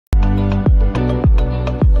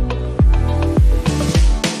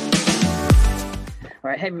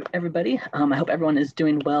Hey, everybody. I hope everyone is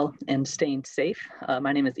doing well and staying safe.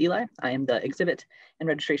 My name is Eli. I am the Exhibit and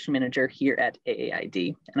Registration Manager here at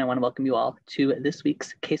AAID, and I want to welcome you all to this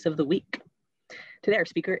week's Case of the Week. Today, our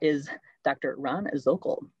speaker is Dr. Ron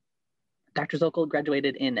Zokol. Dr. Zokol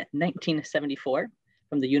graduated in 1974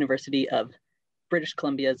 from the University of British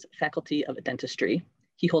Columbia's Faculty of Dentistry.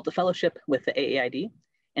 He holds a fellowship with the AAID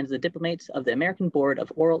and is a diplomate of the American Board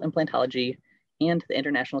of Oral Implantology and the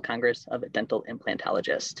International Congress of Dental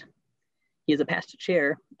Implantologists. He is a past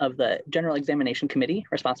chair of the General Examination Committee,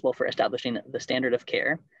 responsible for establishing the standard of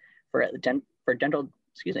care for general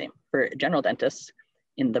dentists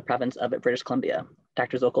in the province of British Columbia.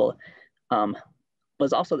 Dr. Zokol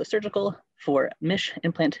was also the surgical for Mish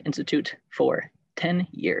Implant Institute for 10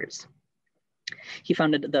 years. He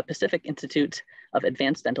founded the Pacific Institute of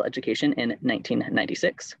Advanced Dental Education in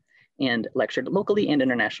 1996 and lectured locally and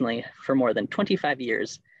internationally for more than 25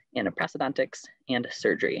 years in prosthodontics and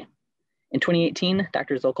surgery. In 2018,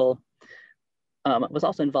 Dr. Zokol was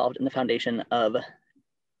also involved in the foundation of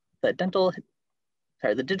the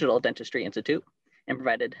Digital Dentistry Institute and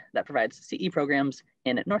provides CE programs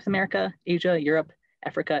in North America, Asia, Europe,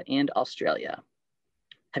 Africa, and Australia.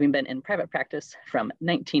 Having been in private practice from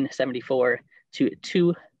 1974 to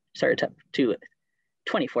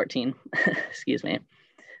 2014, excuse me.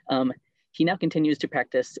 He now continues to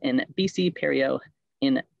practice in BC Perio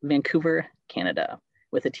in Vancouver, Canada,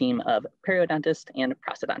 with a team of periodontists and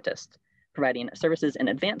prosthodontists, providing services in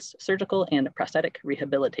advanced surgical and prosthetic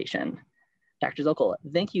rehabilitation. Dr. Zokol,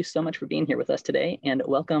 thank you so much for being here with us today, and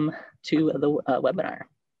welcome to the webinar.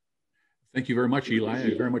 Thank you very much, Eli.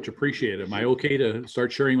 I very much appreciate it. Am I okay to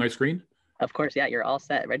start sharing my screen? Of course, yeah, you're all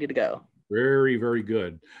set, ready to go. Very, very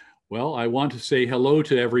good. Well, I want to say hello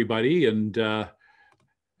to everybody and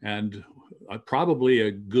probably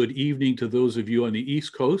a good evening to those of you on the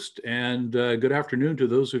East Coast and good afternoon to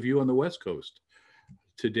those of you on the West Coast.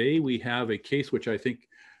 Today we have a case which I think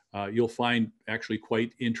you'll find actually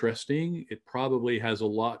quite interesting. It probably has a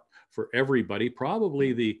lot for everybody.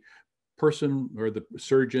 Probably the person or the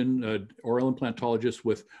surgeon, oral implantologist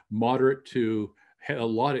with moderate to a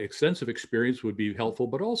lot of extensive experience would be helpful,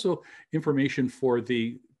 but also information for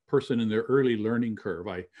the person in their early learning curve.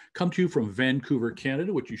 I come to you from Vancouver,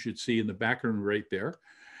 Canada, which you should see in the background right there.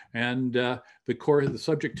 And the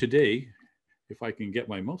subject today, if I can get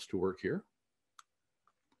my mouse to work here.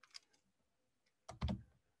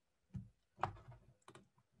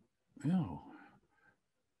 Oh,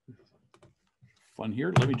 fun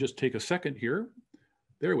here. Let me just take a second here.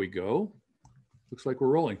 There we go. Looks like we're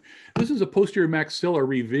rolling. This is a posterior maxilla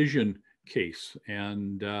revision case,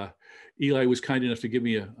 and Eli was kind enough to give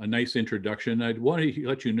me a nice introduction. I'd want to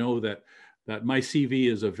let you know that my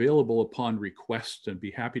CV is available upon request and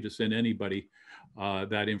be happy to send anybody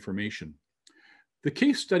that information. The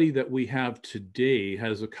case study that we have today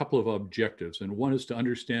has a couple of objectives, and one is to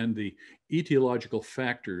understand the etiological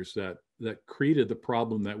factors that created the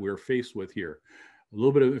problem that we're faced with here. A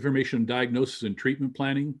little bit of information on diagnosis and treatment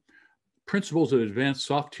planning, principles of advanced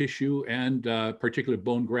soft tissue and particular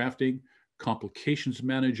bone grafting, complications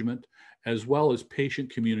management, as well as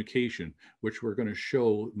patient communication, which we're going to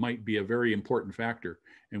show might be a very important factor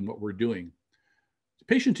in what we're doing. The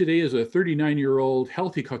patient today is a 39-year-old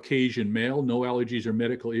healthy Caucasian male, no allergies or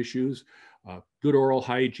medical issues, good oral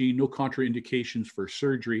hygiene, no contraindications for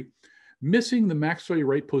surgery, missing the maxillary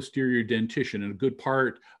right posterior dentition and a good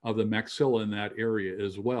part of the maxilla in that area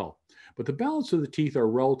as well. But the balance of the teeth are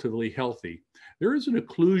relatively healthy. There is an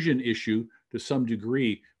occlusion issue to some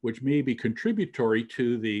degree, which may be contributory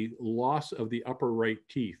to the loss of the upper right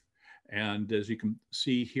teeth. And as you can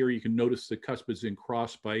see here, you can notice the cuspids in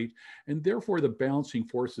crossbite, and therefore the balancing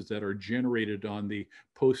forces that are generated on the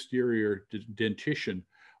posterior dentition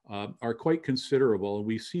are quite considerable. And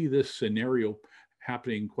we see this scenario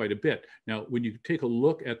happening quite a bit. Now, when you take a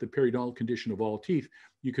look at the periodontal condition of all teeth,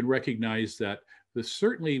 you can recognize that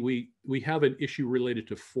certainly we have an issue related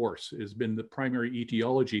to force has been the primary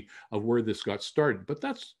etiology of where this got started. But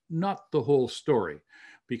that's not the whole story,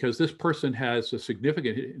 because this person has a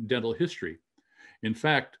significant dental history. In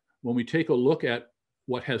fact, when we take a look at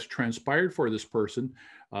what has transpired for this person,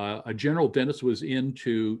 a general dentist was in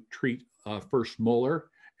to treat first molar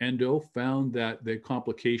endo, found that the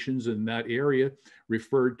complications in that area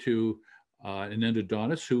referred to an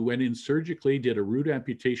endodontist who went in surgically, did a root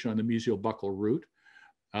amputation on the mesial buccal root.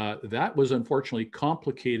 That was unfortunately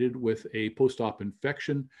complicated with a post-op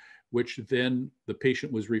infection, which then the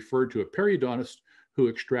patient was referred to a periodontist who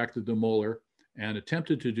extracted the molar and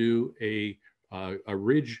attempted to do a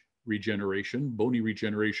ridge regeneration, bony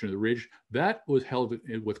regeneration of the ridge. That was held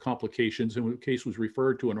with complications, and the case was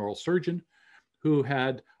referred to an oral surgeon who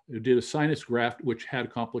did a sinus graft, which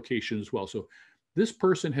had complications as well. So this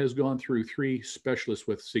person has gone through 3 specialists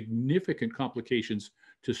with significant complications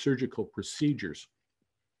to surgical procedures.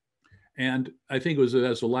 And I think it was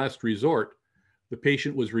as a last resort, the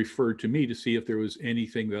patient was referred to me to see if there was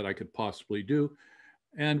anything that I could possibly do.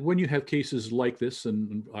 And when you have cases like this,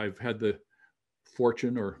 and I've had the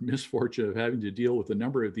fortune or misfortune of having to deal with a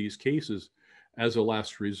number of these cases as a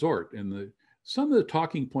last resort. And some of the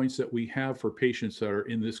talking points that we have for patients that are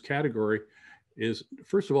in this category is,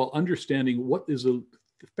 first of all, understanding what is the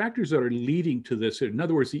factors that are leading to this. In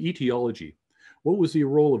other words, the etiology. What was the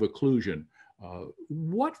role of occlusion?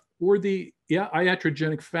 What were the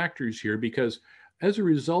iatrogenic factors here? Because as a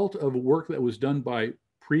result of work that was done by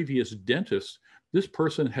previous dentists, this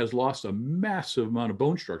person has lost a massive amount of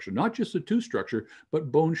bone structure, not just the tooth structure,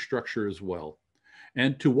 but bone structure as well.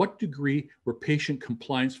 And to what degree were patient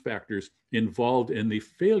compliance factors involved in the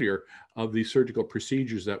failure of the surgical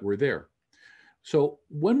procedures that were there? So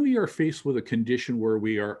when we are faced with a condition where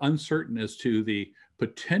we are uncertain as to the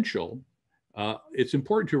potential, it's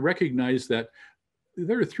important to recognize that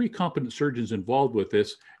there are 3 competent surgeons involved with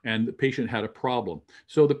this, and the patient had a problem.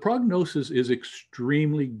 So the prognosis is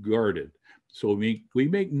extremely guarded. So we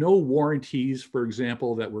make no warranties, for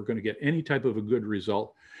example, that we're going to get any type of a good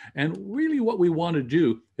result. And really what we want to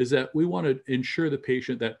do is that we want to ensure the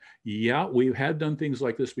patient that, yeah, we've had done things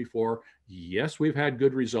like this before. Yes, we've had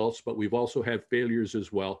good results, but we've also had failures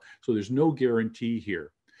as well. So there's no guarantee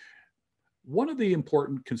here. One of the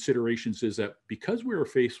important considerations is that because we were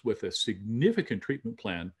faced with a significant treatment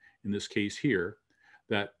plan, in this case here,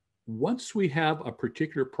 that once we have a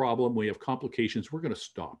particular problem, we have complications, we're going to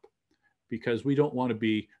stop, because we don't want to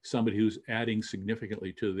be somebody who's adding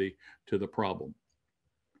significantly to the problem.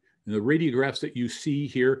 In the radiographs that you see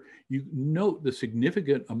here, you note the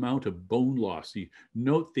significant amount of bone loss. You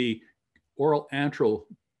note the oral antral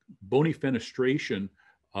bony fenestration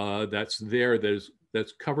that's there,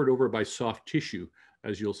 that's covered over by soft tissue,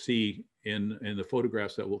 as you'll see in the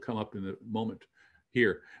photographs that will come up in a moment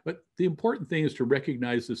here. But the important thing is to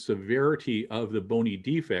recognize the severity of the bony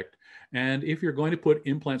defect. And if you're going to put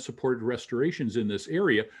implant supported restorations in this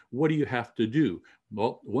area, what do you have to do?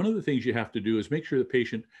 Well, one of the things you have to do is make sure the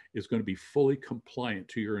patient is going to be fully compliant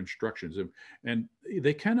to your instructions. And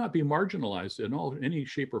they cannot be marginalized in any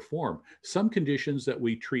shape or form. Some conditions that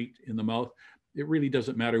we treat in the mouth, it really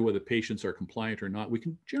doesn't matter whether patients are compliant or not. We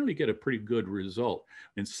can generally get a pretty good result.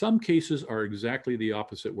 In some cases are exactly the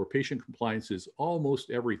opposite, where patient compliance is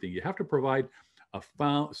almost everything. You have to provide a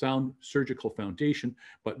sound surgical foundation,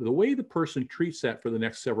 but the way the person treats that for the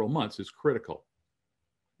next several months is critical.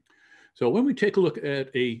 So when we take a look at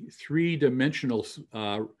a 3-dimensional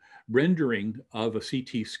rendering of a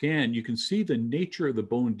CT scan, you can see the nature of the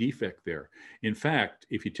bone defect there. In fact,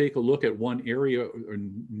 if you take a look at one area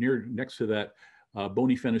next to that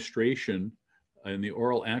bony fenestration in the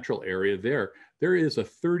oral antral area there is a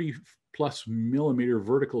 30+ millimeter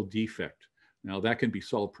vertical defect. Now that can be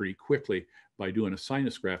solved pretty quickly by doing a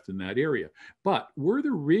sinus graft in that area. But where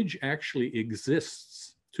the ridge actually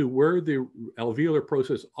exists to where the alveolar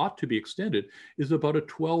process ought to be extended is about a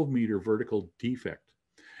 12-meter vertical defect.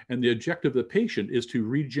 And the objective of the patient is to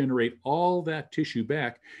regenerate all that tissue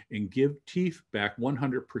back and give teeth back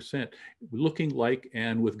 100%, looking like,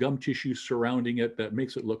 and with gum tissue surrounding it that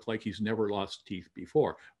makes it look like he's never lost teeth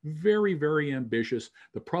before. Very, very ambitious.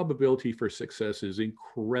 The probability for success is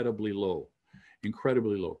incredibly low,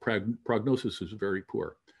 incredibly low. Prognosis is very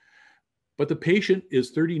poor. But the patient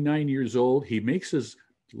is 39 years old. He makes his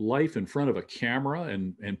life in front of a camera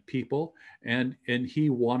and people, and he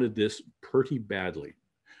wanted this pretty badly.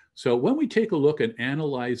 So when we take a look and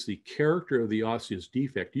analyze the character of the osseous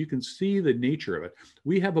defect, you can see the nature of it.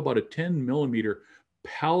 We have about a 10 millimeter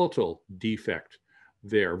palatal defect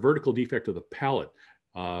there, vertical defect of the palate.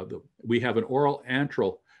 We have an oral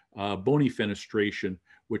antral bony fenestration,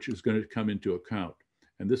 which is going to come into account.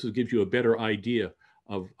 And this gives you a better idea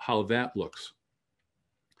of how that looks.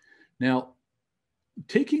 Now,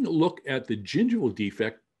 taking a look at the gingival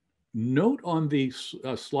defect, note on the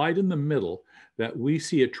slide in the middle that we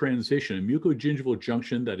see a transition, a mucogingival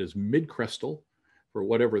junction that is mid-crestal, for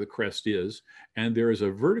whatever the crest is, and there is a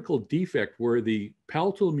vertical defect where the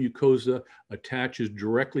palatal mucosa attaches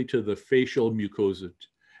directly to the facial mucosa,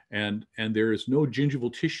 and there is no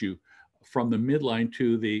gingival tissue from the midline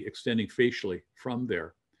to the extending facially from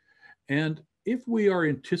there. And if we are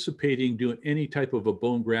anticipating doing any type of a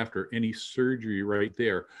bone graft or any surgery right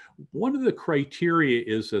there, one of the criteria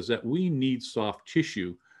is that we need soft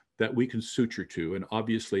tissue that we can suture to. And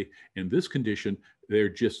obviously, in this condition, there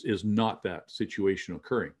just is not that situation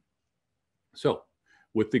occurring. So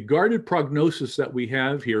With the guarded prognosis that we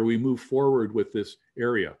have here, we move forward with this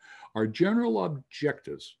area. Our general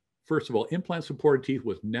objectives, first of all, implant supported teeth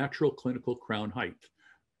with natural clinical crown height.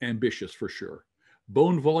 Ambitious for sure.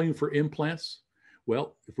 Bone volume for implants.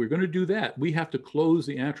 Well, if we're going to do that, we have to close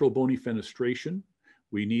the antral bony fenestration.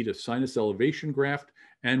 We need a sinus elevation graft,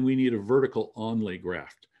 and we need a vertical onlay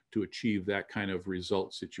graft to achieve that kind of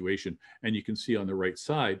result situation. And you can see on the right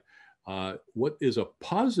side, what is a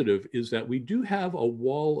positive is that we do have a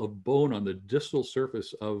wall of bone on the distal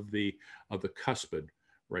surface of the cuspid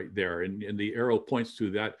right there. And the arrow points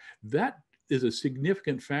to that. That is a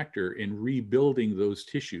significant factor in rebuilding those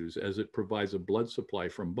tissues as it provides a blood supply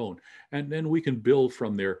from bone. And then we can build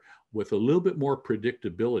from there with a little bit more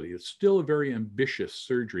predictability. It's still a very ambitious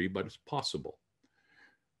surgery, but it's possible.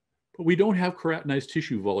 But we don't have keratinized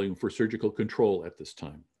tissue volume for surgical control at this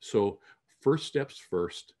time. So first steps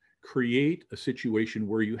first, create a situation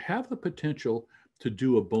where you have the potential to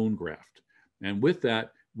do a bone graft. And with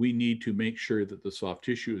that, we need to make sure that the soft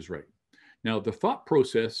tissue is right. Now, the thought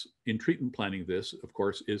process in treatment planning this, of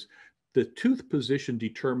course, is the tooth position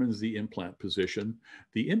determines the implant position.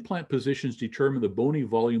 The implant positions determine the bony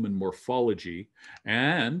volume and morphology,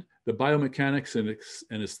 and the biomechanics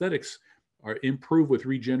and aesthetics are improved with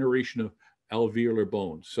regeneration of alveolar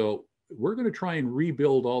bone. So we're going to try and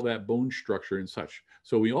rebuild all that bone structure and such.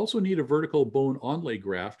 So we also need a vertical bone onlay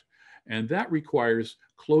graft, and that requires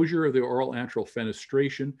closure of the oral antral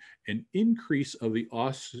fenestration and increase of the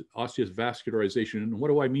osseous vascularization. And what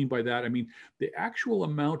do I mean by that? I mean, the actual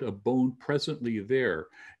amount of bone presently there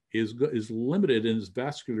is limited in its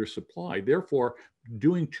vascular supply. Therefore,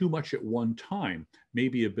 doing too much at one time may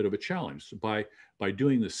be a bit of a challenge. So by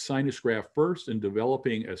doing the sinus graft first and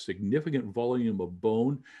developing a significant volume of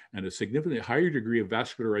bone and a significantly higher degree of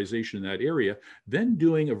vascularization in that area, then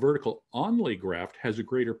doing a vertical onlay graft has a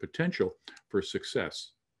greater potential for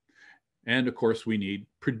success. And of course, we need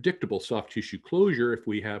predictable soft tissue closure if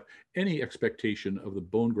we have any expectation of the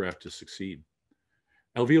bone graft to succeed.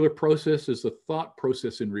 Alveolar process is the thought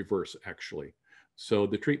process in reverse, actually. So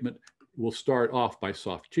the treatment will start off by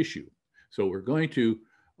soft tissue. So we're going to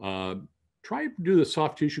try to do the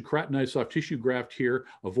soft tissue, keratinized soft tissue graft here,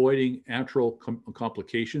 avoiding antral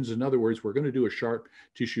complications. In other words, we're going to do a sharp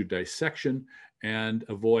tissue dissection and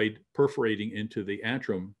avoid perforating into the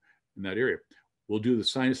antrum in that area. We'll do the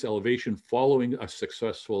sinus elevation following a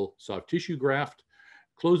successful soft tissue graft,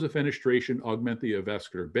 close the fenestration, augment the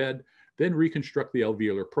avascular bed, then reconstruct the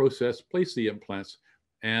alveolar process, place the implants,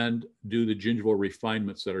 and do the gingival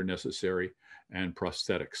refinements that are necessary and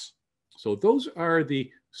prosthetics. So those are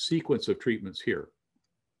the sequence of treatments here.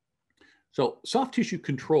 So soft tissue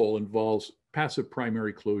control involves passive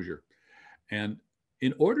primary closure. And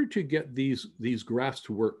in order to get these grafts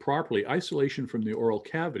to work properly, isolation from the oral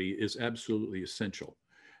cavity is absolutely essential.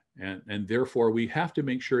 And therefore, we have to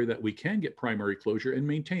make sure that we can get primary closure and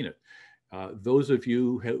maintain it. Those of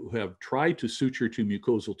you who have tried to suture to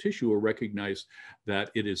mucosal tissue will recognize that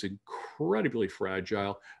it is incredibly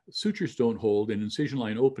fragile. Sutures don't hold, and incision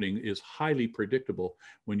line opening is highly predictable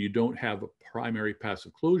when you don't have a primary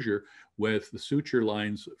passive closure with the suture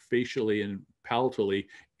lines facially and palatally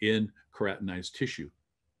in keratinized tissue.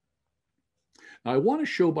 Now, I want to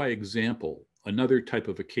show by example another type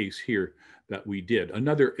of a case here that we did,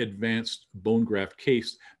 another advanced bone graft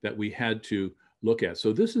case that we had to look at.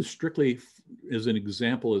 So this is strictly as an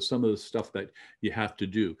example of some of the stuff that you have to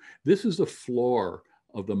do. This is the floor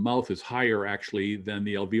of the mouth is higher actually than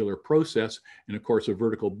the alveolar process. And of course, a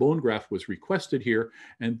vertical bone graft was requested here.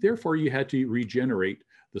 And therefore you had to regenerate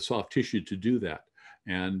the soft tissue to do that.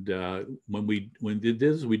 And when we did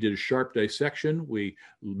this, we did a sharp dissection. We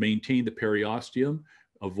maintained the periosteum,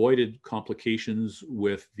 avoided complications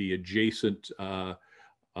with the adjacent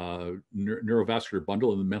neurovascular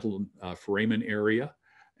bundle in the mental foramen area.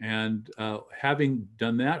 And having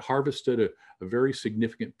done that, harvested a very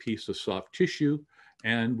significant piece of soft tissue,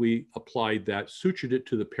 and we applied that, sutured it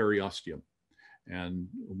to the periosteum. And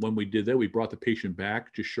when we did that, we brought the patient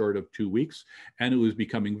back just short of 2 weeks, and it was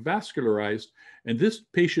becoming vascularized. And this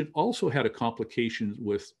patient also had a complication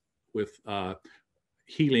with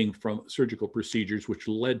healing from surgical procedures, which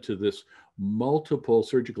led to this multiple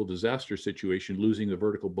surgical disaster situation, losing the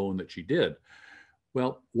vertical bone that she did.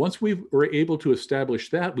 Well, once we were able to establish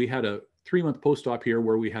that, we had a 3-month post-op here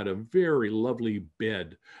where we had a very lovely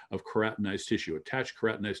bed of keratinized tissue, attached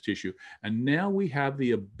keratinized tissue. And now we have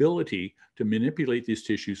the ability to manipulate these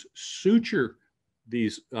tissues, suture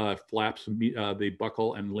these flaps, the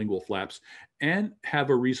buccal and lingual flaps, and have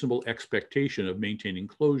a reasonable expectation of maintaining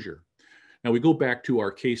closure. Now we go back to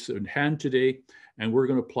our case in hand today, And we're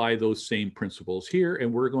going to apply those same principles here,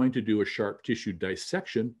 and we're going to do a sharp tissue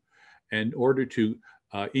dissection in order to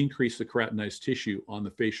increase the keratinized tissue on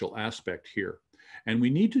the facial aspect here. And we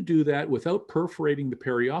need to do that without perforating the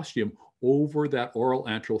periosteum over that oral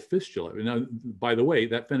antral fistula. Now, by the way,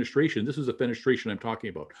 that fenestration, this is the fenestration I'm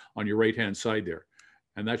talking about on your right-hand side there.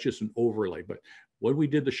 And that's just an overlay. But when we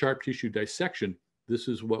did the sharp tissue dissection, this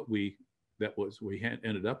is what we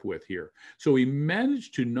ended up with here. So we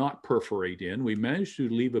managed to not perforate in, we managed to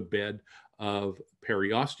leave a bed of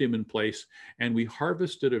periosteum in place, and we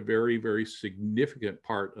harvested a very, very significant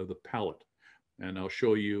part of the palate. And I'll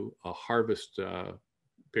show you a harvest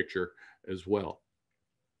picture as well.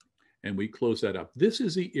 And we close that up. This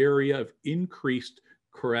is the area of increased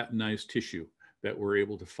keratinized tissue that we're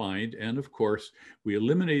able to find. And of course, we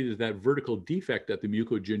eliminated that vertical defect at the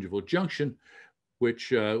mucogingival junction,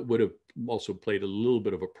 which would have also played a little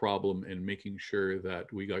bit of a problem in making sure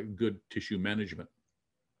that we got good tissue management.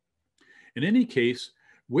 In any case,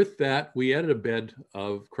 with that, we added a bed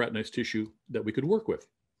of keratinized tissue that we could work with.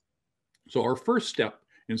 So our first step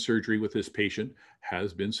in surgery with this patient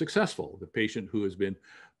has been successful. The patient who has been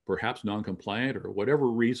perhaps non-compliant or whatever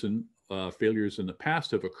reason, failures in the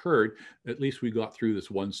past have occurred, at least we got through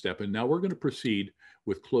this one step. And now we're going to proceed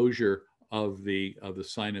with closure of the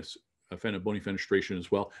sinus bony fenestration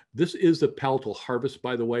as well. This is the palatal harvest,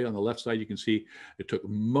 by the way. On the left side, you can see it took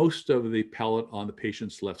most of the palate on the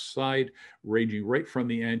patient's left side, ranging right from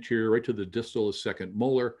the anterior right to the distal second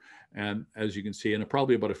molar. And as you can see, and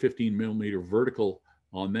probably about a 15 millimeter vertical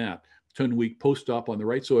on that. 10-week post-op on the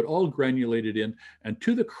right. So it all granulated in. And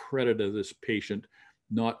to the credit of this patient,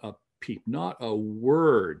 not a peep, not a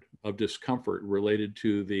word of discomfort related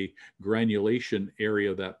to the granulation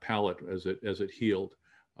area of that palate as it healed.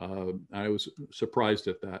 I was surprised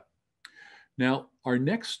at that. Now, our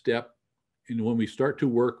next step, when we start to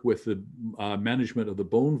work with the management of the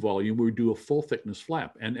bone volume, we do a full thickness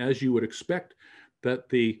flap. And as you would expect, that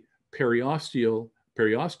the periosteum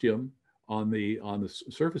on the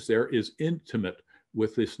surface there is intimate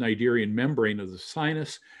with the Schneiderian membrane of the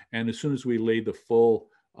sinus. And as soon as we laid the full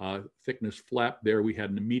thickness flap there, we had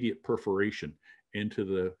an immediate perforation into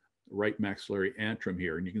the right maxillary antrum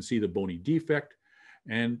here. And you can see the bony defect.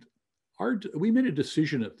 And we made a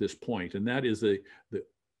decision at this point, and that is the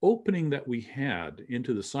opening that we had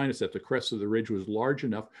into the sinus at the crest of the ridge was large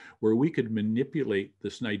enough where we could manipulate the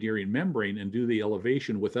Schneiderian membrane and do the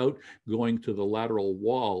elevation without going to the lateral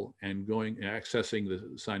wall and accessing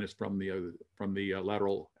the sinus from the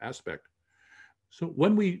lateral aspect. So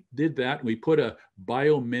when we did that, we put a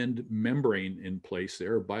biomend membrane in place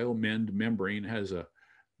there. Biomend membrane has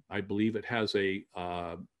I believe it has a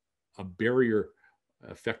barrier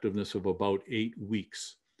effectiveness of about 8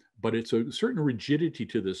 weeks, but it's a certain rigidity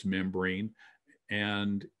to this membrane,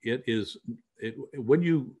 and when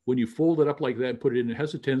you fold it up like that and put it in, it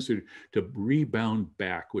has a tendency to rebound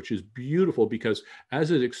back, which is beautiful because as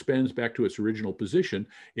it expands back to its original position,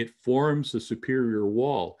 it forms the superior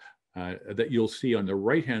wall that you'll see on the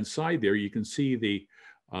right-hand side there. You can see the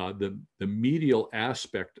medial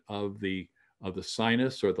aspect of the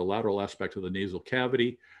sinus, or the lateral aspect of the nasal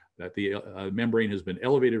cavity, that the membrane has been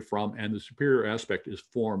elevated from, and the superior aspect is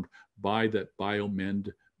formed by that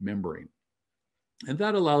biomend membrane. And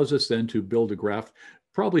that allows us then to build a graft,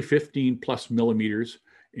 probably 15 plus millimeters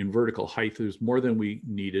in vertical height. There's more than we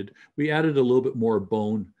needed. We added a little bit more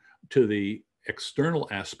bone to the external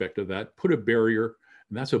aspect of that, put a barrier,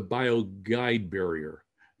 and that's a BioGuide barrier.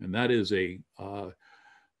 And that is another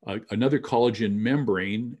collagen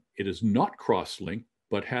membrane. It is not cross-linked,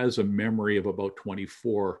 but has a memory of about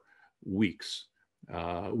 24 weeks,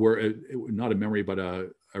 not a memory, but a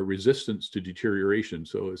resistance to deterioration.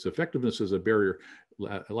 So its effectiveness as a barrier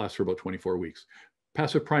lasts for about 24 weeks.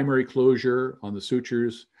 Passive primary closure on the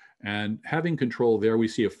sutures, and having control there, we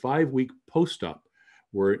see a 5-week post-op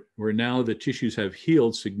where now the tissues have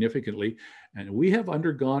healed significantly, and we have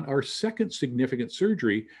undergone our second significant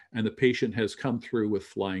surgery, and the patient has come through with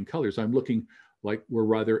flying colors. I'm looking like we're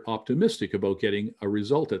rather optimistic about getting a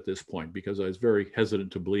result at this point, because I was very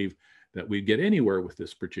hesitant to believe that we'd get anywhere with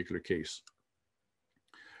this particular case.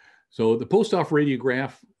 So the post-op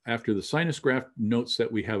radiograph after the sinus graft notes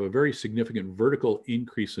that we have a very significant vertical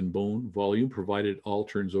increase in bone volume, provided all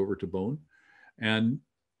turns over to bone. And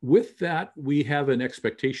with that, we have an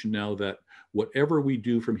expectation now that whatever we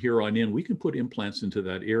do from here on in, we can put implants into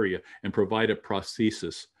that area and provide a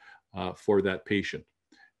prosthesis for that patient.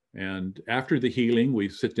 And after the healing, we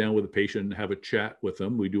sit down with the patient and have a chat with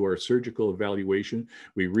them. We do our surgical evaluation.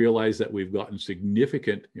 We realize that we've gotten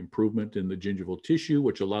significant improvement in the gingival tissue,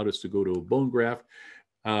 which allowed us to go to a bone graft.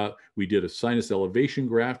 We did a sinus elevation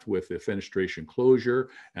graft with a fenestration closure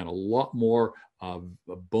and a lot more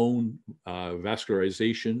bone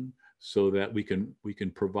vascularization so that we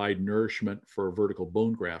can provide nourishment for a vertical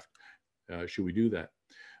bone graft should we do that.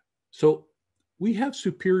 So we have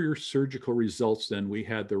superior surgical results than we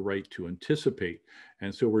had the right to anticipate.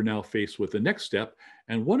 And so we're now faced with the next step.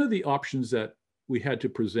 And one of the options that we had to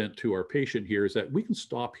present to our patient here is that we can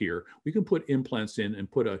stop here. We can put implants in and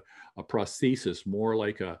put a prosthesis, more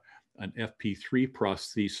like an FP3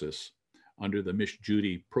 prosthesis under the Miss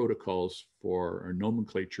Judy protocols for our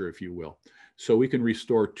nomenclature, if you will. So we can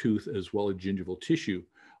restore tooth as well as gingival tissue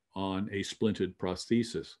on a splinted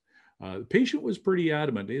prosthesis. The patient was pretty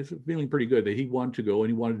adamant. He was feeling pretty good that he wanted to go and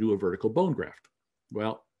he wanted to do a vertical bone graft.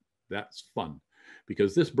 Well, that's fun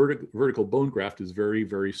because this vertical bone graft is very,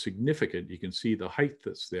 very significant. You can see the height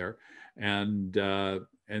that's there. And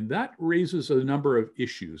that raises a number of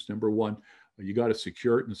issues. Number one, you got to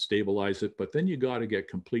secure it and stabilize it, but then you got to get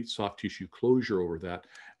complete soft tissue closure over that.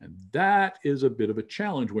 And that is a bit of a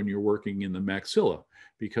challenge when you're working in the maxilla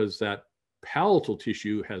because that palatal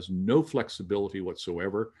tissue has no flexibility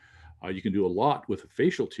whatsoever. You can do a lot with the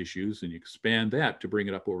facial tissues and you expand that to bring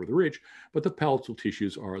it up over the ridge, but the palatal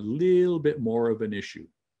tissues are a little bit more of an issue.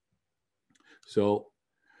 So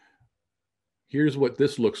here's what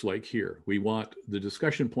this looks like here. We want the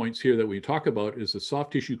discussion points here that we talk about is the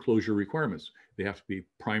soft tissue closure requirements. They have to be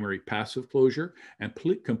primary passive closure and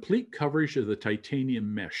complete coverage of the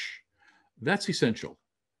titanium mesh. That's essential,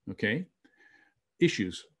 okay?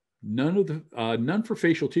 Issues. None for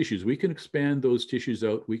facial tissues. We can expand those tissues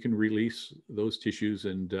out. We can release those tissues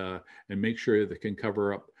and make sure they can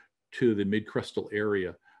cover up to the mid-crestal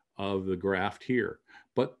area of the graft here.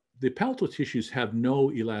 But the palatal tissues have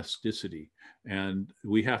no elasticity, and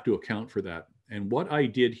we have to account for that. And what I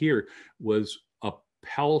did here was a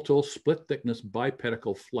palatal split thickness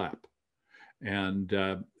bipedical flap. And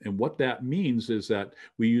what that means is that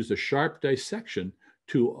we use a sharp dissection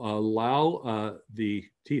to allow the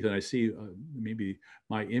teeth, and I see maybe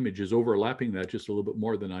my image is overlapping that just a little bit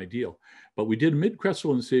more than ideal, but we did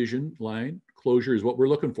mid-crestal incision line closure is what we're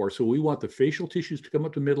looking for. So we want the facial tissues to come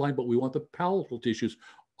up to midline, but we want the palatal tissues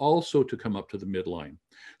also to come up to the midline.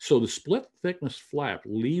 So the split thickness flap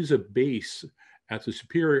leaves a base at the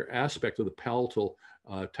superior aspect of the palatal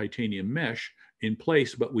titanium mesh in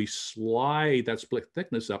place, but we slide that split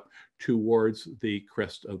thickness up towards the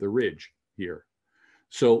crest of the ridge here.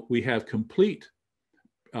 So we have complete,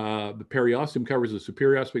 the periosteum covers the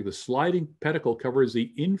superior aspect, the sliding pedicle covers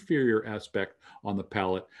the inferior aspect on the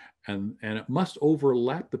palate, and it must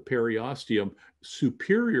overlap the periosteum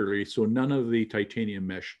superiorly so none of the titanium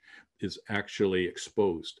mesh is actually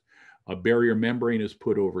exposed. A barrier membrane is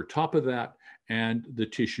put over top of that, and the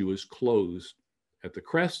tissue is closed at the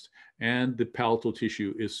crest, and the palatal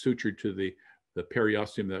tissue is sutured to the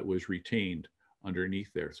periosteum that was retained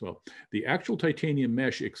underneath there. So the actual titanium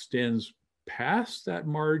mesh extends past that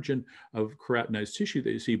margin of keratinized tissue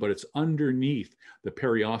that you see, but it's underneath the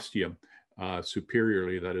periosteum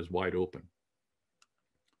superiorly that is wide open.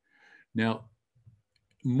 Now,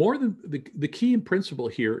 more than the key in principle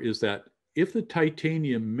here is that if the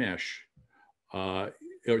titanium mesh, or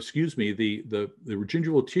excuse me, the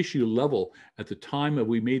gingival tissue level at the time of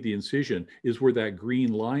we made the incision is where that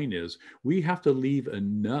green line is, we have to leave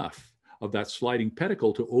enough of that sliding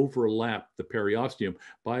pedicle to overlap the periosteum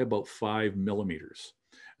by about 5 millimeters.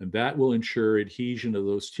 And that will ensure adhesion of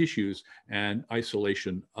those tissues and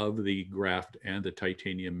isolation of the graft and the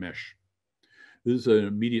titanium mesh. This is an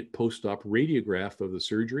immediate post-op radiograph of the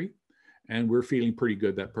surgery. And we're feeling pretty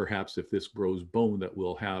good that perhaps if this grows bone, that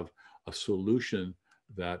we'll have a solution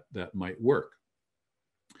that might work.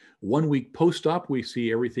 1 week post-op, we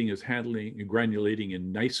see everything is handling and granulating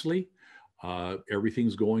in nicely.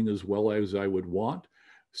 Everything's going as well as I would want.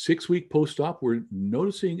 6 week post-op, we're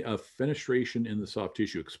noticing a fenestration in the soft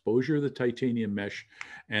tissue, exposure of the titanium mesh,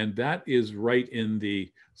 and that is right in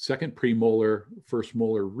the second premolar, first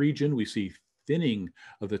molar region. We see thinning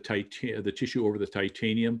of the tissue over the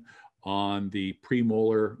titanium on the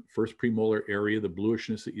premolar, first premolar area, the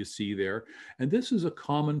bluishness that you see there. And this is a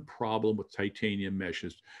common problem with titanium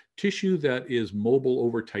meshes. Tissue that is mobile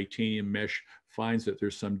over titanium mesh finds that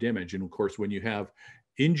there's some damage. And of course, when you have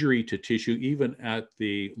injury to tissue, even at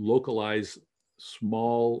the localized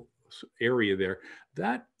small area there,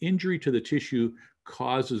 that injury to the tissue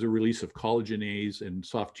causes a release of collagenase and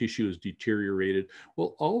soft tissue is deteriorated,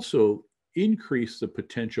 will also increase the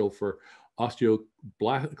potential for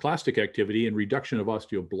osteoclastic activity and reduction of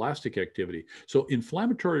osteoblastic activity. So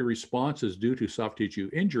inflammatory responses due to soft tissue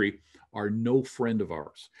injury are no friend of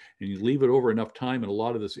ours. And you leave it over enough time and a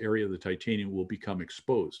lot of this area of the titanium will become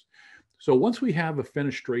exposed. So once we have a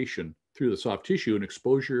fenestration through the soft tissue and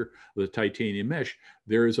exposure of the titanium mesh,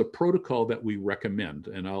 there is a protocol that we recommend.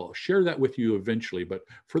 And I'll share that with you eventually. But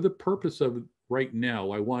for the purpose of right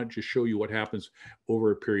now, I wanted to show you what happens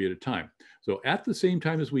over a period of time. So at the same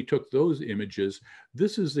time as we took those images,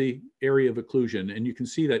 this is the area of occlusion. And you can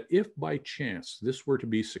see that if by chance this were to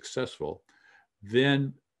be successful,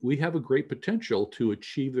 then we have a great potential to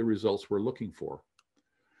achieve the results we're looking for.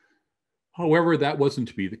 However, that wasn't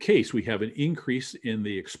to be the case. We have an increase in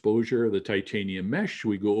the exposure of the titanium mesh.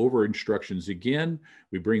 We go over instructions again.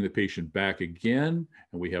 We bring the patient back again,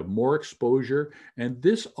 and we have more exposure. And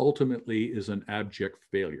this ultimately is an abject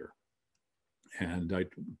failure. And I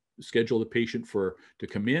scheduled the patient to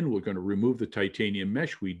come in. We're going to remove the titanium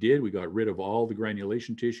mesh. We did. We got rid of all the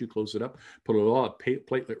granulation tissue, close it up, put a lot of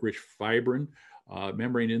platelet-rich fibrin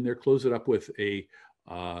membrane in there, close it up with a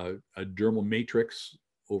dermal matrix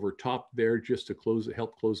over top there just to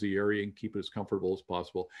help close the area and keep it as comfortable as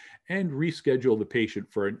possible, and reschedule the patient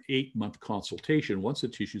for an 8-month consultation. Once the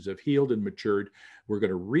tissues have healed and matured, we're going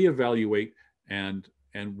to reevaluate and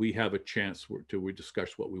we have a chance to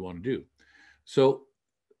discuss what we want to do. So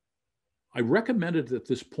I recommended at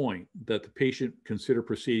this point that the patient consider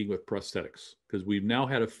proceeding with prosthetics because we've now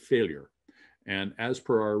had a failure. And as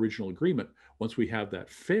per our original agreement, once we have that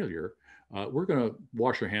failure, we're going to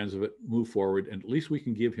wash our hands of it, move forward, and at least we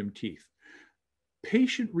can give him teeth.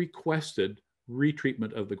 Patient requested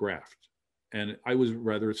retreatment of the graft. And I was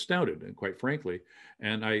rather astounded, and quite frankly,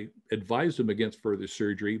 and I advised him against further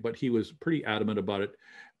surgery, but he was pretty adamant about it.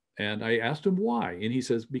 And I asked him why, and he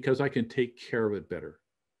says, because I can take care of it better.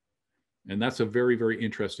 And that's a very, very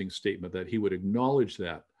interesting statement that he would acknowledge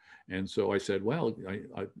that. And so I said, well,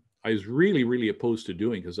 I was really, really opposed to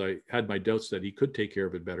doing because I had my doubts that he could take care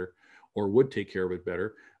of it better or would take care of it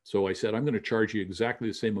better. So I said, I'm going to charge you exactly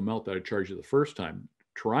the same amount that I charged you the first time,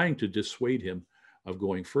 trying to dissuade him of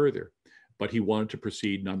going further. But he wanted to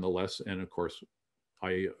proceed nonetheless. And of course,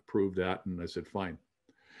 I approved that and I said, fine.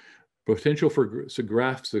 Potential for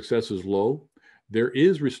graft success is low. There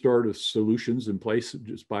is restorative solutions in place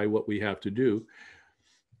just by what we have to do.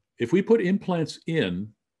 If we put implants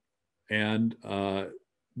in and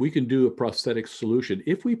we can do a prosthetic solution,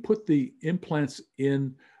 if we put the implants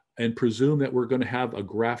in and presume that we're going to have a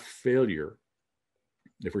graft failure,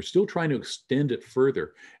 if we're still trying to extend it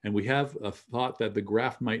further and we have a thought that the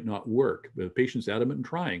graft might not work, the patient's adamant in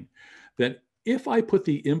trying, then if I put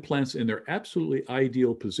the implants in their absolutely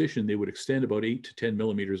ideal position, they would extend about 8 to 10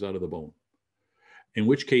 millimeters out of the bone. In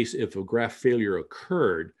which case, if a graft failure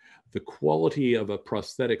occurred, the quality of a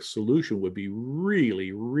prosthetic solution would be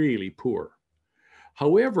really, really poor.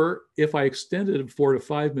 However, if I extended 4 to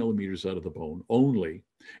 5 millimeters out of the bone only,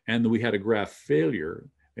 and we had a graft failure,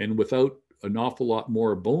 and without an awful lot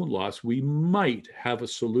more bone loss, we might have a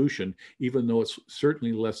solution, even though it's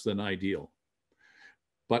certainly less than ideal.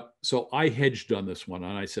 But so I hedged on this one,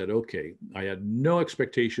 and I said, okay, I had no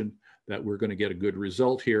expectation that we're going to get a good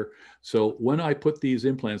result here. So when I put these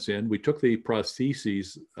implants in, we took the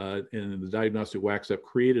prostheses in the diagnostic wax up,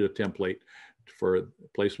 created a template for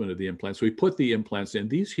placement of the implants. So we put the implants in.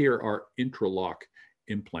 These here are intralock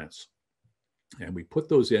implants. And we put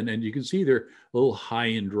those in, and you can see they're a little high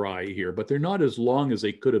and dry here, but they're not as long as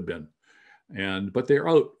they could have been. But they're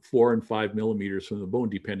out 4 and 5 millimeters from the bone,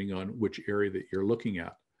 depending on which area that you're looking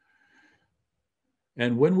at.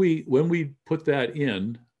 And when we put that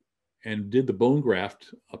in and did the bone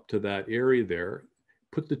graft up to that area there,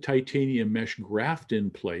 put the titanium mesh graft in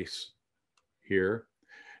place here.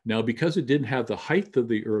 Now, because it didn't have the height of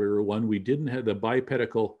the earlier one, we didn't have the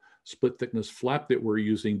bipedical split thickness flap that we're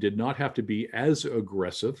using did not have to be as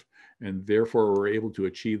aggressive, and therefore we're able to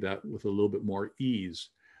achieve that with a little bit more ease.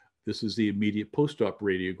 This is the immediate post-op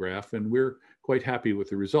radiograph, and we're quite happy with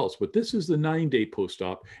the results. But this is the 9-day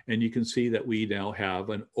post-op, and you can see that we now have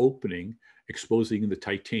an opening exposing the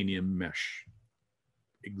titanium mesh,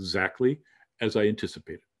 exactly as I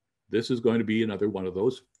anticipated. This is going to be another one of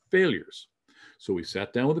those failures. So we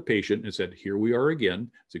sat down with the patient and said, here we are again.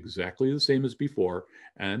 It's exactly the same as before.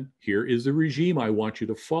 And here is the regime I want you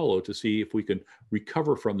to follow to see if we can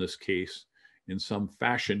recover from this case in some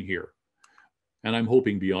fashion here. And I'm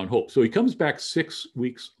hoping beyond hope. So he comes back 6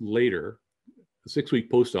 weeks later, 6-week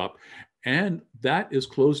post-op, and that is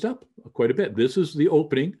closed up quite a bit. This is the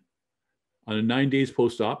opening on a 9 days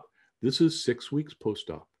post-op. This is 6 weeks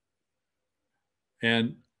post-op.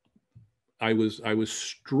 And I was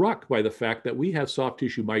struck by the fact that we have soft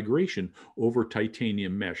tissue migration over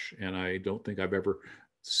titanium mesh, and I don't think I've ever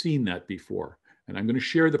seen that before. And I'm going to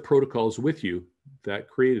share the protocols with you that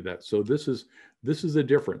created that. So this is the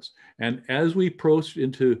difference. And as we approach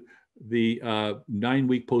into the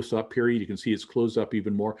 9-week post-op period, you can see it's closed up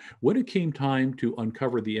even more. When it came time to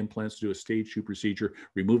uncover the implants, do a stage 2 procedure,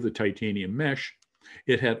 remove the titanium mesh,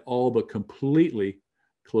 it had all but completely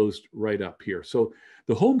closed right up here. So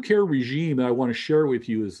the home care regime that I want to share with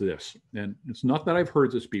you is this, and it's not that I've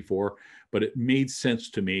heard this before, but it made sense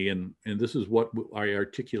to me, and this is what I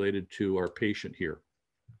articulated to our patient here.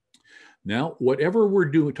 Now, whatever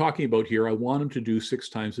we're talking about here, I want him to do 6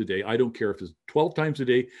 times a day. I don't care if it's 12 times a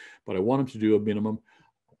day, but I want him to do a minimum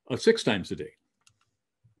of 6 times a day.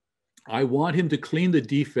 I want him to clean the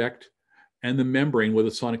defect and the membrane with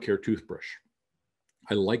a Sonicare toothbrush.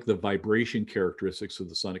 I like the vibration characteristics of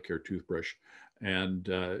the Sonicare toothbrush, and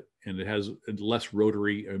it has less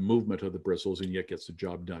rotary movement of the bristles, and yet gets the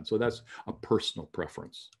job done. So that's a personal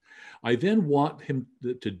preference. I then want him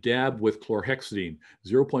to dab with chlorhexidine,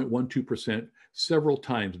 0.12% several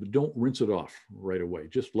times, but don't rinse it off right away.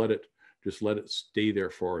 Just let it stay there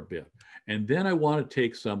for a bit. And then I want to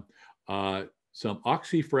take some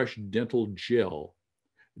OxyFresh dental gel,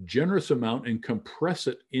 generous amount, and compress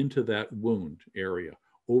it into that wound area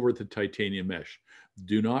over the titanium mesh.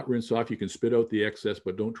 Do not rinse off. You can spit out the excess,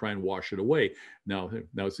 but don't try and wash it away. Now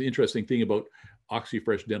it's the interesting thing about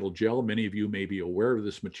OxyFresh dental gel. Many of you may be aware of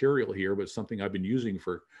this material here, but it's something I've been using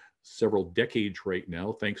for several decades right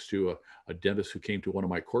now, thanks to a dentist who came to one of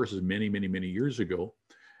my courses many years ago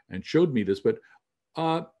and showed me this. But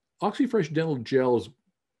OxyFresh dental gel's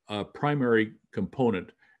primary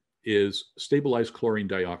component is stabilized chlorine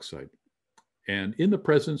dioxide. And in the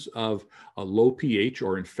presence of a low pH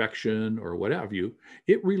or infection or what have you,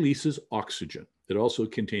 it releases oxygen. It also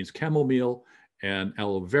contains chamomile and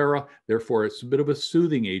aloe vera. Therefore, it's a bit of a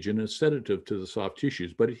soothing agent and a sedative to the soft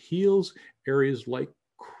tissues, but it heals areas like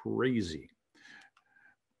crazy.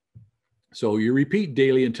 So you repeat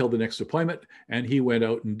daily until the next appointment, and he went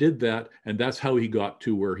out and did that, and that's how he got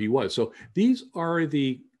to where he was. So these are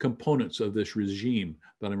the components of this regime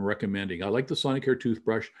that I'm recommending. I like the Sonicare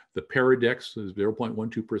toothbrush, the Paradex,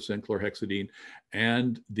 0.12% chlorhexidine,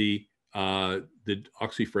 and the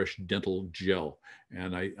OxyFresh dental gel.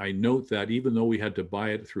 And I note that even though we had to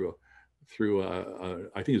buy it through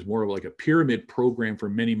I think it's more of like a pyramid program for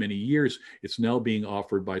many years, it's now being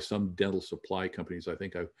offered by some dental supply companies. I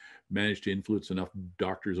think I've managed to influence enough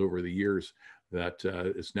doctors over the years that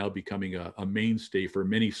it's now becoming a mainstay for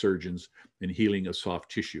many surgeons in healing a soft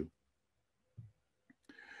tissue.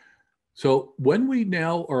 So when we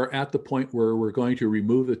now are at the point where we're going to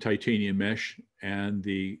remove the titanium mesh and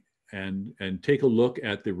take a look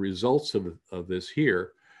at the results of this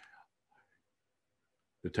here,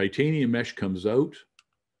 the titanium mesh comes out,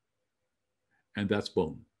 and that's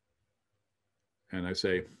bone. And I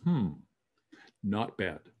say, not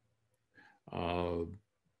bad.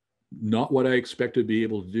 Not what I expected to be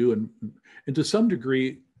able to do. And to some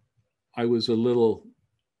degree, I was a little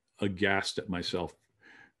aghast at myself,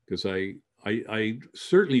 because I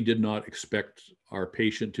certainly did not expect our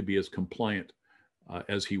patient to be as compliant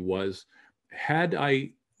as he was. Had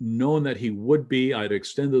I known that he would be, I'd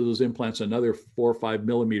extended those implants another 4 or 5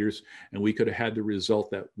 millimeters, and we could have had the result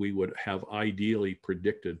that we would have ideally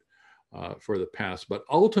predicted for the past. But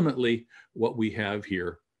ultimately, what we have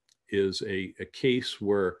here is a case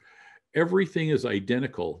where everything is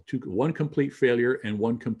identical to one complete failure and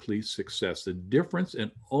one complete success. The difference, and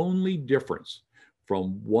only difference,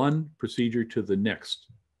 from one procedure to the next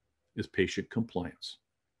is patient compliance.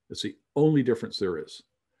 It's the only difference there is.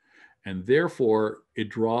 And therefore, it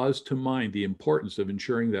draws to mind the importance of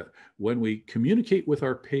ensuring that when we communicate with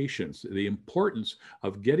our patients, the importance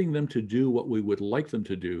of getting them to do what we would like them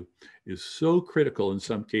to do is so critical in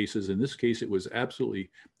some cases. In this case, it was absolutely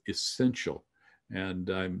essential. And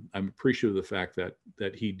I'm appreciative of the fact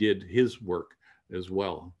that he did his work as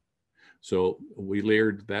well. So we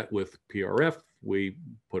layered that with PRF. We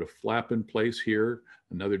put a flap in place here,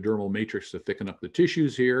 another dermal matrix to thicken up the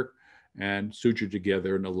tissues here, and sutured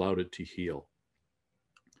together and allowed it to heal.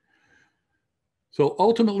 So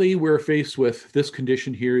ultimately, we're faced with this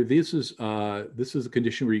condition here. This is a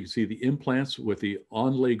condition where you can see the implants with the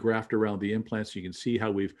onlay graft around the implants. You can see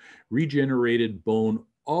how we've regenerated bone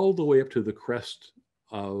all the way up to the crest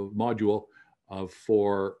module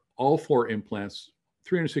for all 4 implants,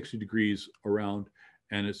 360 degrees around,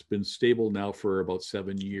 and it's been stable now for about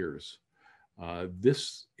 7 years.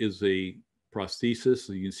 This is a prosthesis.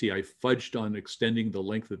 So you can see I fudged on extending the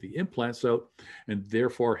length of the implants out, and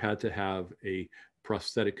therefore had to have a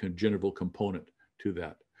prosthetic congenital component to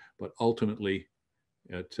that. But ultimately,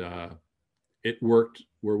 it worked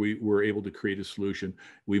where we were able to create a solution.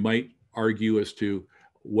 We might argue as to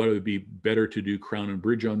whether it would be better to do crown and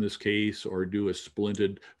bridge on this case or do a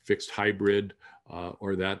splinted fixed hybrid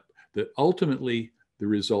or that ultimately the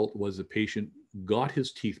result was the patient got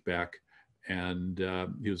his teeth back and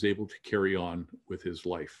he was able to carry on with his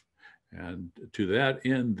life. And to that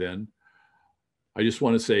end, then, I just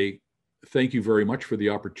want to say thank you very much for the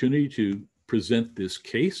opportunity to present this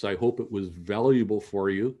case. I hope it was valuable for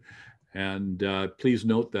you. And please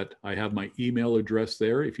note that I have my email address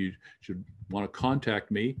there if you should want to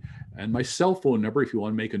contact me, and my cell phone number. If you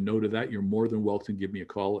want to make a note of that, you're more than welcome to give me a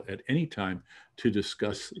call at any time to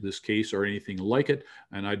discuss this case or anything like it.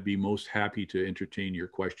 And I'd be most happy to entertain your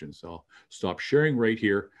questions. I'll stop sharing right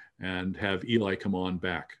here and have Eli come on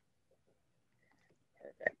back.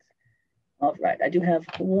 Perfect. All right, I do have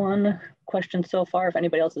one question so far. If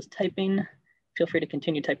anybody else is typing, feel free to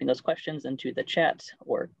continue typing those questions into the chat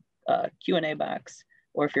or Q&A box,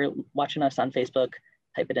 or if you're watching us on Facebook,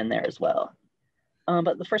 type it in there as well.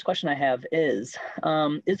 But the first question I have is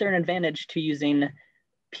there an advantage to using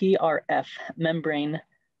PRF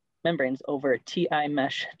membranes over TI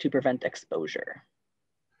mesh to prevent exposure?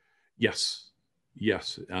 Yes,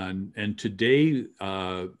 yes. And today,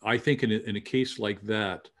 I think in a case like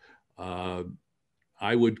that,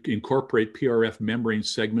 I would incorporate PRF membrane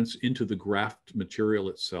segments into the graft material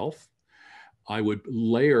itself. I would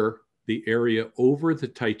layer the area over the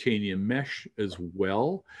titanium mesh as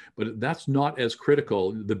well, but that's not as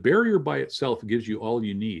critical. The barrier by itself gives you all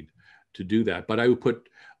you need to do that. But I would put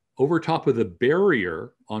over top of the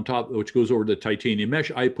barrier, on top, which goes over the titanium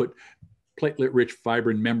mesh, I put platelet-rich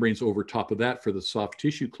fibrin membranes over top of that for the soft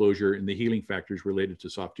tissue closure and the healing factors related to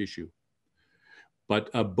soft tissue. But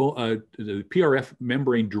the PRF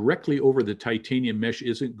membrane directly over the titanium mesh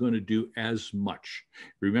isn't going to do as much.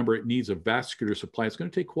 Remember, it needs a vascular supply. It's going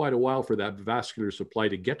to take quite a while for that vascular supply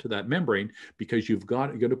to get to that membrane because you're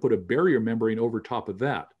going to put a barrier membrane over top of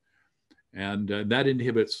that. And that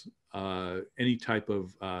inhibits any type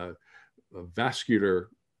of vascular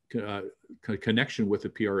connection with the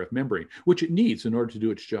PRF membrane, which it needs in order to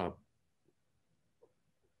do its job.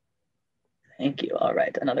 Thank you. All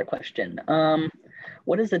right, another question.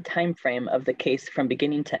 What is the time frame of the case from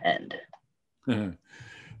beginning to end?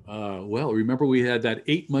 Well, remember we had that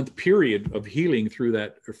 8-month period of healing through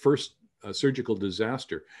that first surgical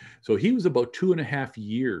disaster. So he was about 2.5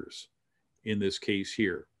 years in this case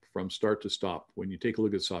here from start to stop. When you take a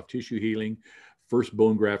look at soft tissue healing, first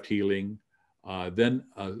bone graft healing, then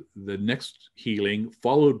the next healing,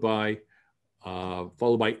 followed by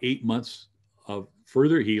 8 months of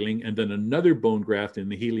further healing, and then another bone graft and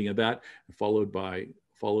the healing of that, followed by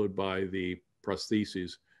the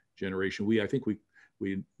prostheses generation. I think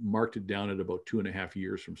we marked it down at about 2.5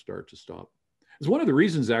 years from start to stop. It's one of the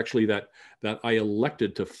reasons actually that I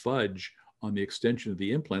elected to fudge on the extension of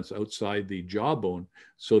the implants outside the jawbone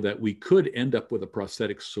so that we could end up with a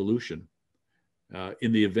prosthetic solution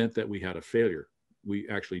in the event that we had a failure. We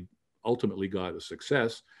actually ultimately got a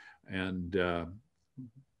success, and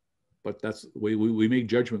but that's the way we make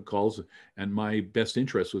judgment calls, and my best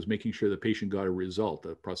interest was making sure the patient got a result,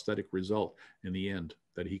 a prosthetic result in the end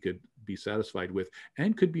that he could be satisfied with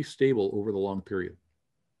and could be stable over the long period.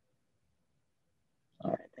 All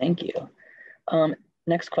right, thank you.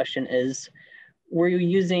 Next question is, were you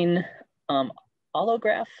using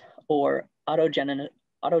allograft or autogenous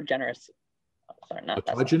bone? Yeah,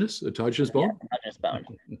 autogenous bone? Yeah, autogenous bone.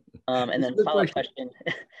 And then follow-up question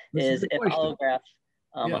is, if allograft,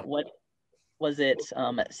 what was it,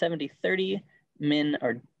 70-30, min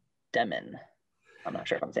or demin? I'm not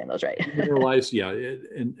sure if I'm saying those right. Generalized, yeah.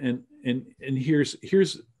 And here's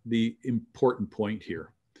the important point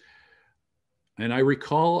here. And I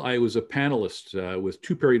recall I was a panelist with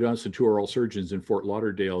 2 periodontists and 2 oral surgeons in Fort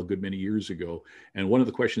Lauderdale a good many years ago. And one of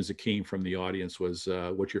the questions that came from the audience was,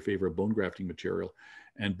 what's your favorite bone grafting material?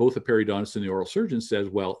 And both the periodontist and the oral surgeon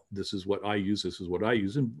said, well, this is what I use, this is what I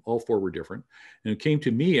use. And all 4 were different. And it came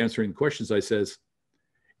to me answering the questions, I says,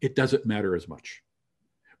 it doesn't matter as much.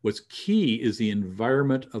 What's key is the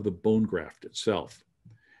environment of the bone graft itself.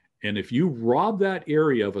 And if you rob that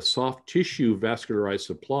area of a soft tissue vascularized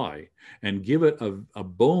supply and give it a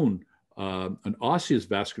bone, an osseous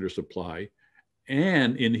vascular supply,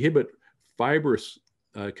 and inhibit fibrous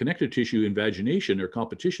connective tissue invagination or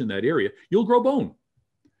competition in that area, you'll grow bone.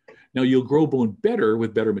 Now, you'll grow bone better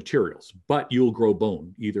with better materials, but you'll grow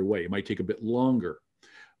bone either way. It might take a bit longer,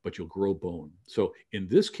 but you'll grow bone. So in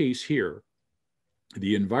this case here,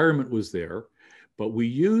 the environment was there, but we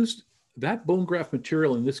used that bone graft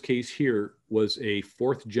material in this case here was a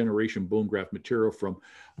 4th generation bone graft material from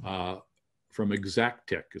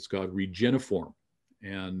Exactech. It's called Regeniform.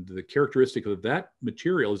 And the characteristic of that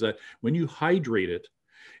material is that when you hydrate it,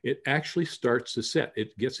 it actually starts to set.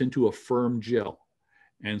 It gets into a firm gel.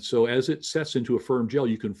 And so as it sets into a firm gel,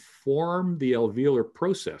 you can form the alveolar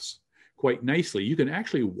process quite nicely. You can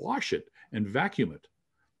actually wash it and vacuum it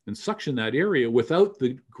and suction that area without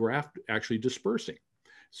the graft actually dispersing.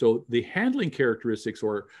 So the handling characteristics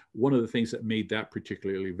are one of the things that made that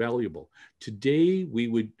particularly valuable. Today, we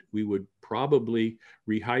would probably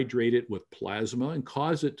rehydrate it with plasma and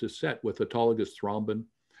cause it to set with autologous thrombin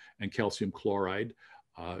and calcium chloride.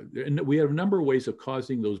 And we have a number of ways of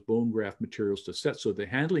causing those bone graft materials to set. So the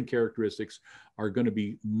handling characteristics are going to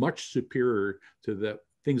be much superior to the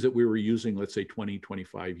things that we were using, let's say 20,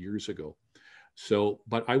 25 years ago. So,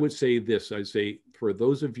 but I would say this, I'd say for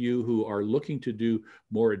those of you who are looking to do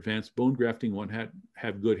more advanced bone grafting,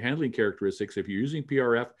 have good handling characteristics. If you're using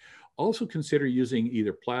PRF, also consider using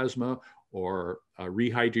either plasma or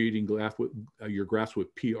rehydrating your grafts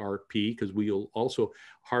with PRP, because we'll also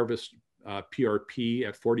harvest PRP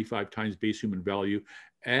at 45 times base human value,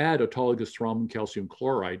 add autologous thrombin calcium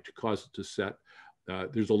chloride to cause it to set.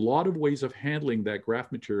 There's a lot of ways of handling that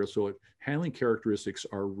graft material, so handling characteristics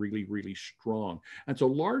are really, really strong. And it's a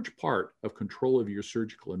large part of control of your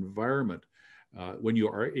surgical environment when you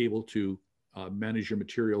are able to manage your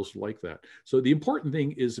materials like that. So the important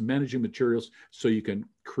thing is managing materials so you can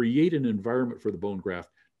create an environment for the bone graft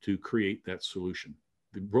to create that solution.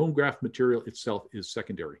 The bone graft material itself is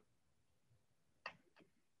secondary.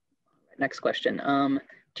 Next question.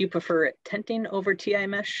 Do you prefer tenting over TI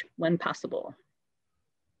mesh when possible?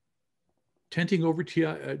 Tenting over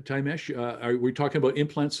TI mesh, are we talking about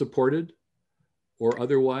implant supported or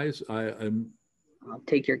otherwise? I'll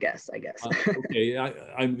take your guess, I guess. Okay,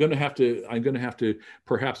 I'm going to have to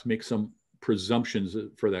perhaps make some presumptions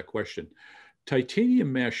for that question.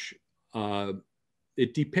 Titanium mesh,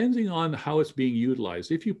 it depending on how it's being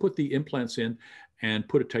utilized. If you put the implants in and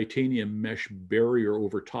put a titanium mesh barrier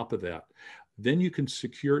over top of that, then you can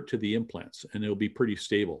secure it to the implants and it'll be pretty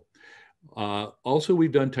stable. Also,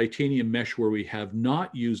 we've done titanium mesh where we have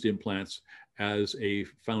not used implants as a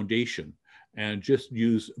foundation and just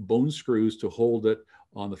use bone screws to hold it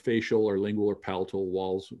on the facial or lingual or palatal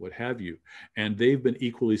walls, what have you. And they've been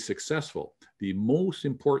equally successful. The most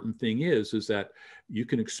important thing is that you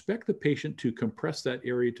can expect the patient to compress that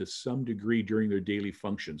area to some degree during their daily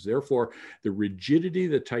functions. Therefore, the rigidity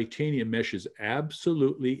of the titanium mesh is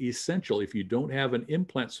absolutely essential if you don't have an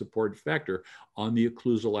implant support factor on the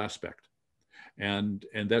occlusal aspect. And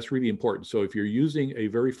that's really important. So if you're using a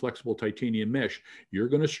very flexible titanium mesh, you're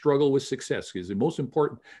going to struggle with success, because the most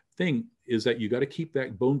important thing is that you got to keep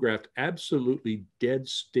that bone graft absolutely dead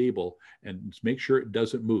stable and make sure it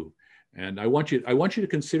doesn't move. And I want you to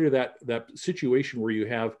consider that situation where you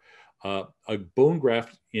have a bone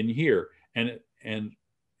graft in here, and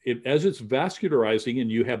as it's vascularizing and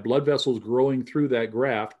you have blood vessels growing through that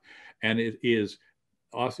graft, and it is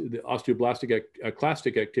the osteoblastic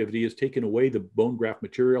clastic activity is taking away the bone graft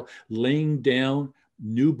material, laying down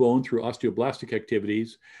new bone through osteoblastic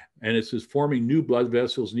activities, and it's just forming new blood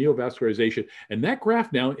vessels, neovascularization, and that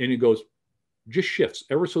graft now, and it goes, just shifts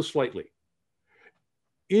ever so slightly.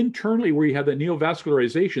 Internally, where you have that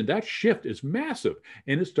neovascularization, that shift is massive,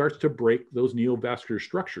 and it starts to break those neovascular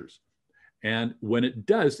structures. And when it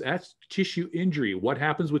does, that's tissue injury. What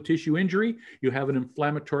happens with tissue injury? You have an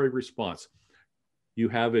inflammatory response. You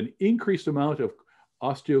have an increased amount of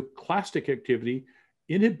osteoclastic activity,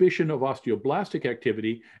 inhibition of osteoblastic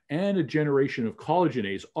activity, and a generation of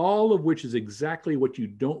collagenase, all of which is exactly what you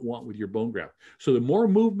don't want with your bone graft. So the more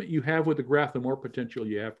movement you have with the graft, the more potential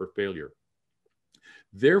you have for failure.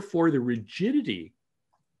 Therefore, the rigidity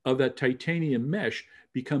of that titanium mesh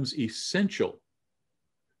becomes essential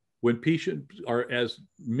when patients are as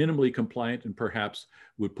minimally compliant and perhaps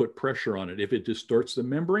would put pressure on it. If it distorts the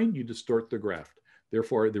membrane, you distort the graft.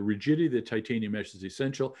 Therefore, the rigidity of the titanium mesh is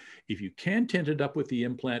essential. If you can tent it up with the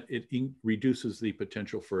implant, it reduces the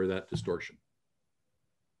potential for that distortion.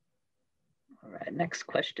 All right, next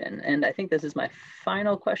question. And I think this is my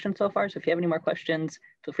final question so far. So if you have any more questions,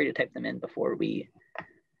 feel free to type them in before we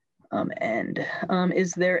end.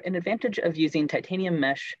 Is there an advantage of using titanium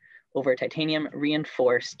mesh over titanium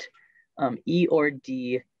reinforced E or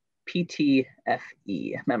D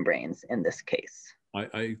PTFE membranes in this case?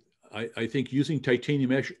 I think using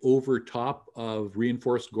titanium mesh over top of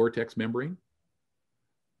reinforced Gore-Tex membrane,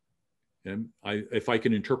 and if I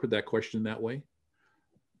can interpret that question that way.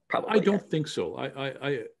 Probably. I don't think so.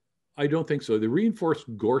 I don't think so. The reinforced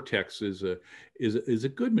Gore-Tex is a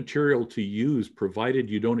good material to use, provided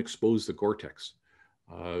you don't expose the Gore-Tex.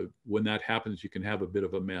 When that happens, you can have a bit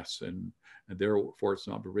of a mess, and therefore it's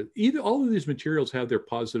not. All of these materials have their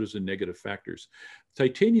positives and negative factors.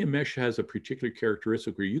 Titanium mesh has a particular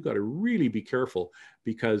characteristic where you got to really be careful,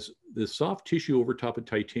 because the soft tissue over top of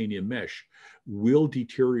titanium mesh will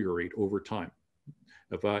deteriorate over time.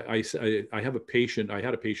 If I have a patient, I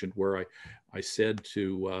had a patient where I said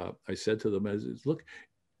to them, look,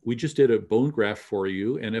 we just did a bone graft for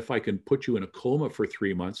you, and if I can put you in a coma for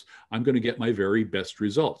 3 months, I'm going to get my very best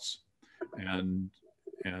results. And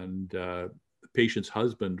the patient's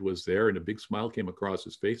husband was there, and a big smile came across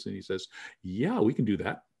his face, and he says, "Yeah, we can do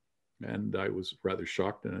that." And I was rather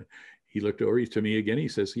shocked, and he looked over to me again. He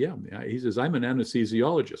says, "Yeah." He says, "I'm an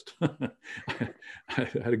anesthesiologist." I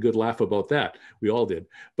had a good laugh about that. We all did.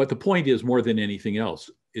 But the point is, more than anything else,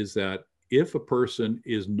 is that if a person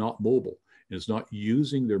is not mobile, is not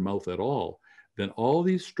using their mouth at all, then all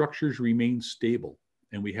these structures remain stable,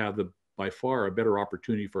 and we have by far a better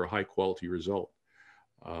opportunity for a high quality result.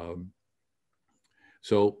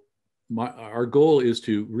 So our goal is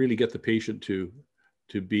to really get the patient to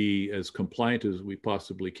be as compliant as we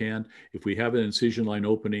possibly can. If we have an incision line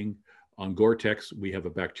opening on Gore-Tex, we have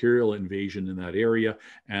a bacterial invasion in that area,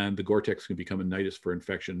 and the Gore-Tex can become a nidus for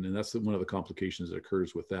infection, and that's one of the complications that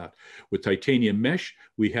occurs with that. With titanium mesh,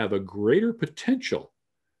 we have a greater potential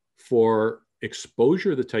for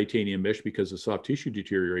exposure of the titanium mesh because of soft tissue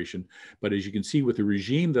deterioration, but as you can see with the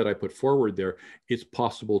regime that I put forward there, it's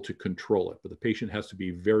possible to control it, but the patient has to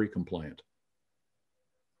be very compliant.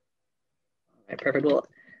 All right, perfect. Well,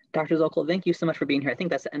 Dr. Zokol, thank you so much for being here. I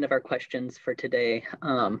think that's the end of our questions for today.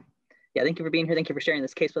 Yeah, thank you for being here. Thank you for sharing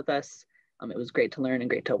this case with us. It was great to learn and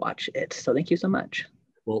great to watch it. So thank you so much.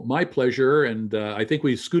 Well, my pleasure. And I think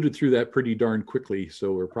we scooted through that pretty darn quickly.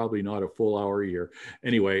 So we're probably not a full hour here.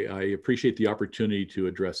 Anyway, I appreciate the opportunity to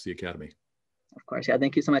address the Academy. Of course. Yeah,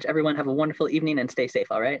 thank you so much, everyone. Have a wonderful evening and stay safe.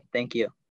 All right. Thank you.